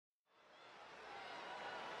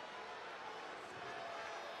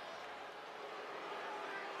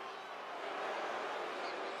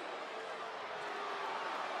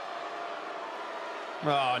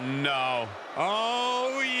Oh, no.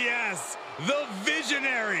 Oh, yes. The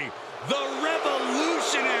visionary, the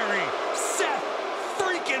revolutionary, Seth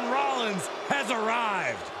Freakin Rollins has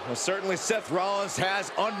arrived. Well, certainly Seth Rollins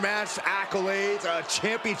has unmatched accolades, a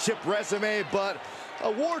championship resume, but a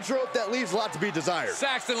wardrobe that leaves a lot to be desired.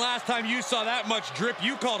 Saxton, last time you saw that much drip,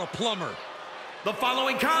 you called a plumber. The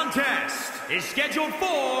following contest is scheduled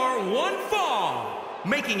for one fall.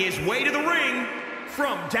 Making his way to the ring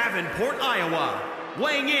from Davenport, Iowa,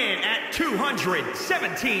 weighing in at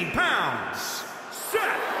 217 pounds,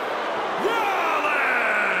 Seth Rollins!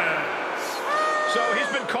 So he's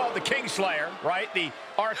been called the Kingslayer, right? The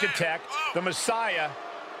Architect, the Messiah.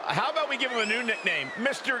 How about we give him a new nickname,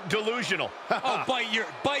 Mr. Delusional? Oh,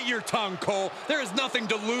 bite your tongue, Cole. There is nothing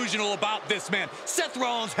delusional about this man. Seth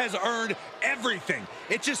Rollins has earned everything.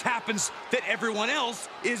 It just happens that everyone else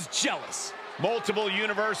is jealous. Multiple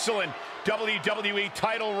Universal and WWE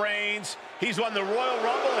title reigns. He's won the Royal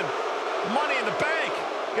Rumble and Money in the Bank.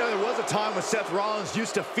 You know, there was a time when Seth Rollins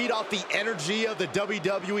used to feed off the energy of the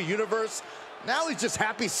WWE Universe. Now he's just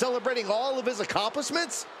happy celebrating all of his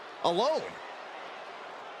accomplishments alone.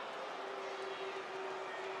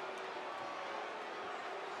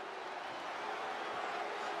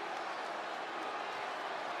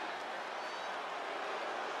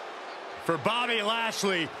 For Bobby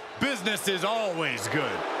Lashley, business is always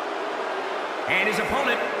good. And his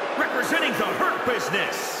opponent, representing the Hurt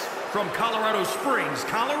Business, from Colorado Springs,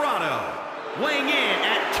 Colorado, weighing in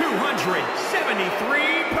at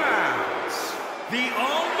 273 pounds, the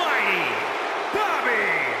almighty Bobby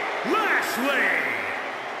Lashley.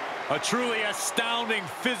 A truly astounding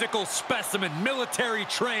physical specimen, military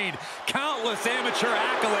trained, countless amateur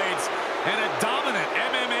accolades, and a dominant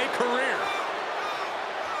MMA career.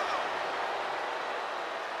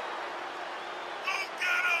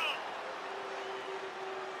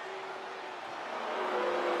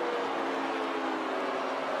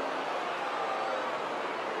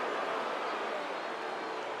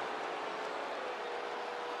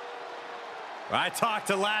 I talked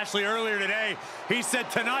to Lashley earlier today. He said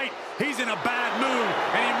tonight he's in a bad mood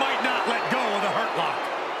and he might not let go of the hurt lock.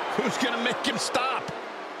 Who's going to make him stop?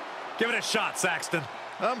 Give it a shot, Saxton.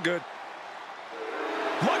 I'm good.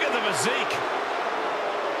 Look at the physique.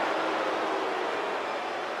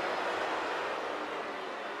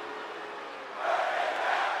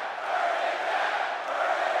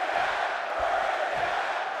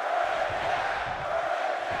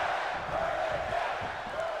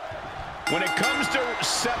 When it comes to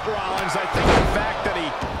Seth Rollins, I think the fact that he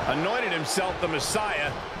anointed himself the Messiah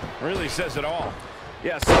really says it all.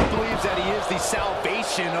 Yeah, Seth believes that he is the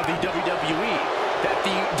salvation of the WWE, that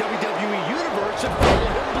the WWE Universe should follow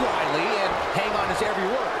him blindly and hang on his every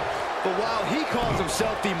word. But while he calls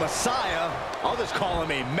himself the Messiah, others call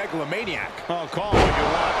him a megalomaniac. Oh, call him what you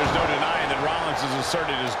want. There's no denying that Rollins has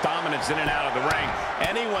asserted his dominance in and out of the ring.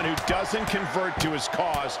 Anyone who doesn't convert to his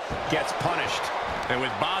cause gets punished. And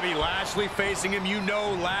with Bobby Lashley facing him, you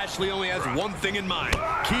know Lashley only has one thing in mind: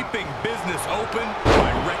 keeping business open by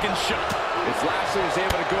wrecking shop. If Lashley is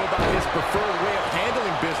able to go about his preferred way of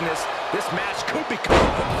handling business, this match could become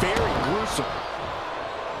very gruesome.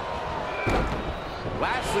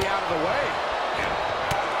 Lashley out of the way.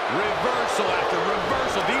 Reversal after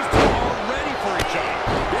reversal. These two are ready for each other.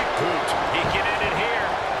 Big boot. He can end it here.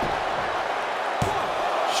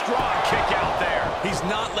 Strong kick out there. He's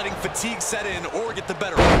not letting fatigue set in or get the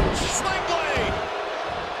better of him. Sling blade.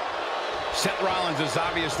 Seth Rollins is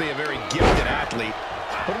obviously a very gifted athlete.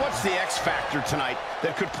 But what's the X factor tonight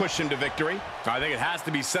that could push him to victory? I think it has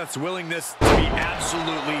to be Seth's willingness to be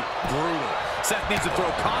absolutely brutal. Seth needs to throw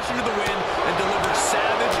caution to the wind and deliver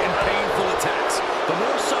savage and painful attacks. The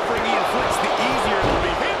more suffering he inflicts, the easier it will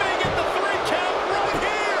be. He may get the 3 count right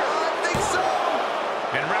here. I think so.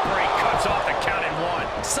 And referee cuts off the count in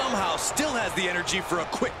 1. Somehow still has the energy for a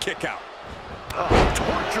quick kick out.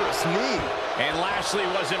 Torturous knee. And Lashley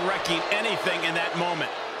wasn't wrecking anything in that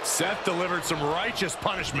moment. Seth delivered some righteous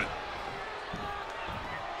punishment.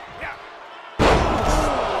 Yeah.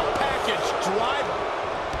 Package driver.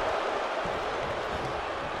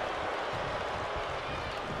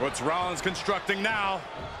 What's Rollins constructing now?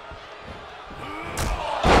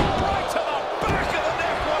 Right to the back of the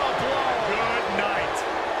neck. What a blow. Good night.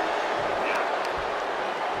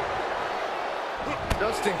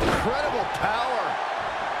 Just incredible power.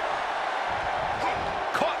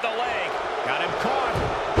 Caught the leg. Got him caught.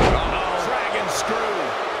 Dragon screw.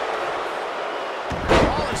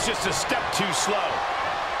 Rollins just a step too slow.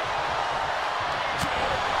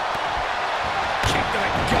 Kick to the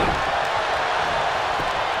gut.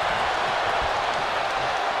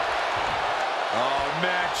 Oh,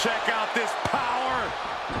 man, check out this power.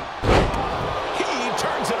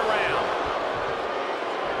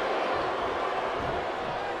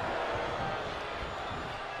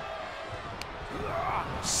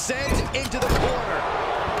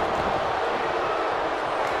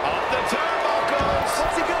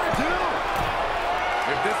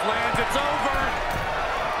 If this lands, it's over.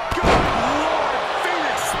 Good Lord,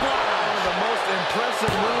 Phoenix Splash. One of the most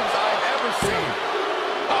impressive moves I've ever seen.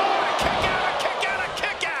 Oh, a kick out, a kick out, a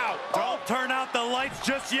kick out. Don't turn out the lights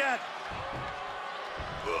just yet.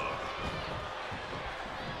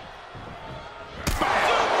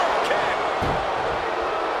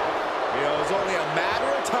 It was only a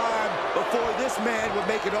matter of time before this man would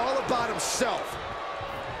make it all about himself.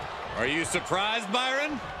 Are you surprised,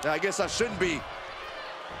 Byron? I guess I shouldn't be.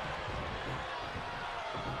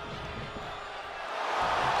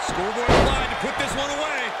 Schoolboy line to put this one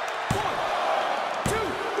away. 1, 2.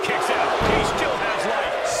 Kicks out. He still has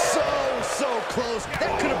life. So close.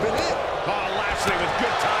 That could have been it. Oh, Lashley with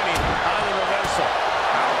good timing on the reversal.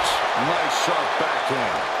 Ouch. Nice sharp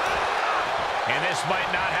backhand. And this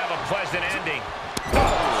might not have a pleasant ending.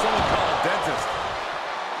 Someone call a dentist.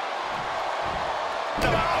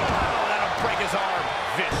 That'll break his arm.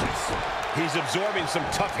 Vicious. He's absorbing some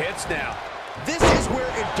tough hits now. This is where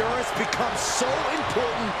endurance becomes so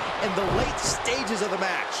important in the late stages of the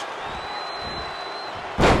match.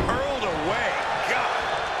 Hurled away. God.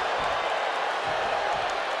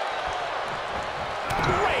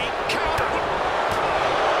 Great counter.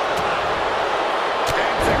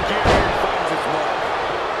 Executed finds its mark.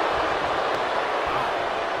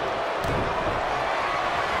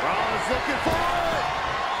 Rollins looking for it.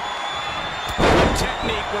 Good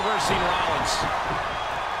technique reversing Rollins.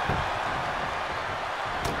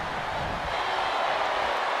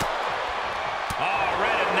 Oh,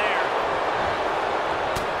 right in there.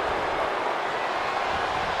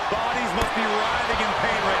 Bodies must be writhing in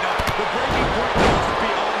pain right now. The breaking point must be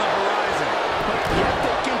on the horizon. But yet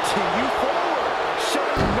they continue forward,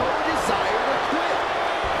 showing no desire to quit.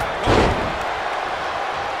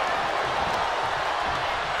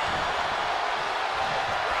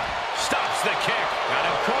 Stops the kick. Got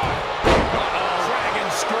him caught. Uh-oh. Dragon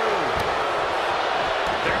screw.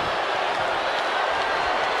 There.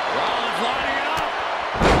 Rollins lining it up.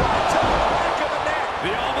 To the back of the neck.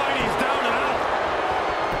 The Almighty's down and out.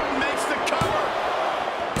 Makes the cover.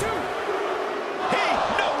 2.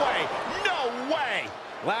 No way. No way.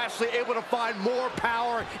 Lashley able to find more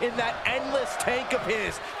power in that endless tank of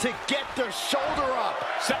his to get the shoulder up.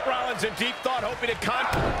 Seth Rollins in deep thought, hoping to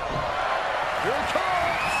Here it comes.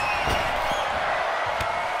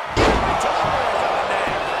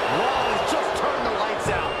 Rollins just turned the lights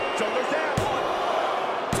out. Shoulders down. 1,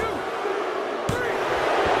 2, 3.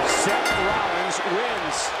 Seth Rollins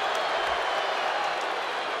wins.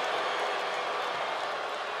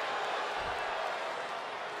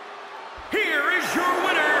 Here is your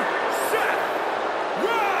winner, Seth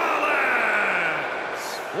Rollins!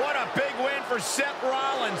 What a big win for Seth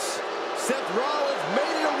Rollins. Seth Rollins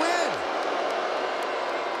made it a win.